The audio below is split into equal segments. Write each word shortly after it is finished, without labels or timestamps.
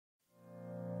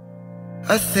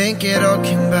I think it all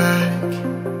came back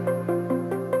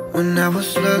when I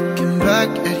was looking back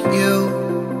at you.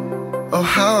 Oh,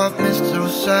 how I've missed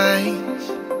those sights.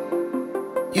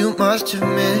 You must have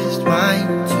missed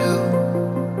mine too.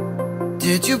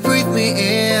 Did you breathe me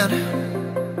in?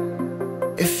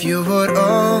 If you would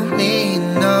only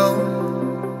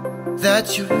know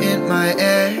that you're in my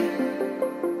air,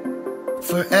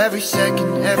 for every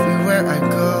second, everywhere I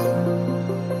go.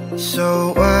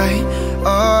 So why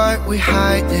are we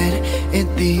hiding in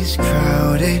these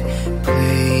crowded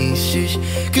places?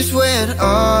 'Cause when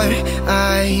our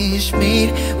eyes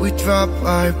meet, we drop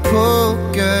our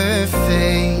poker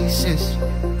faces.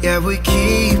 Yeah, we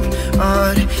keep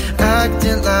on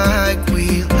acting like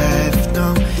we left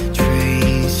no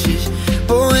traces.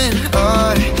 But when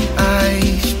our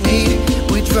eyes meet,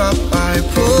 we drop our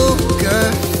poker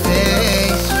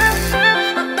faces.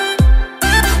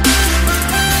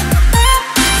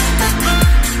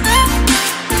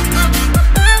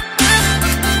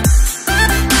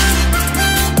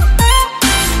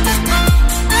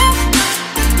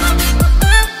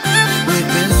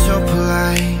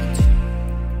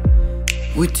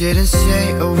 We didn't say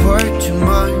a word too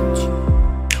much.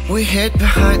 We hid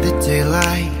behind the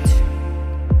daylight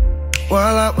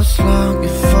while I was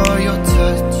longing for your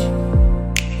touch.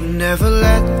 We never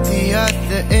let the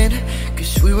other in,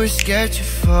 'cause we were scared to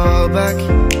fall back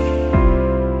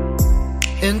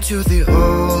into the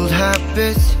old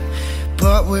habits.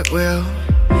 But we will,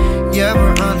 yeah,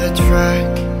 we're on the track.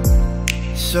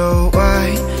 So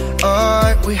why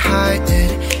are we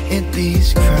hiding in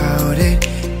these crowded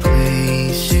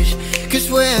places? 'Cause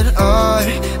when our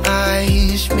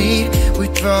eyes meet, we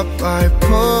drop our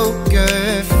poker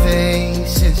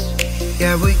faces.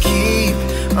 Yeah, we keep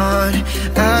on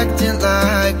acting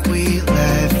like we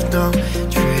left no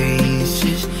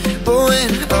traces. But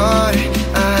when our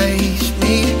eyes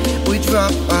meet, we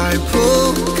drop our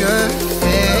poker faces.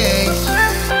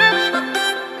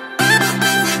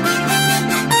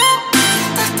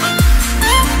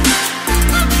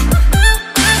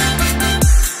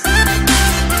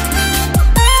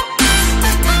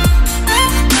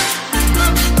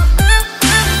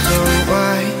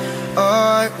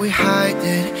 We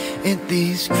hiding in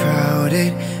these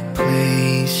crowded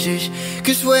places.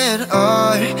 'Cause when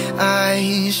our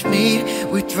eyes meet,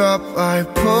 we drop our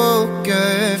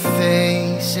poker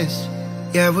faces.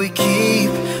 Yeah, we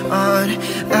keep on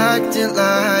acting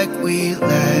like we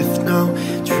left no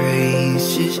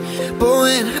traces. But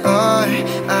when our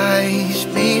eyes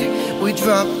meet, we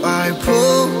drop our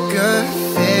poker faces.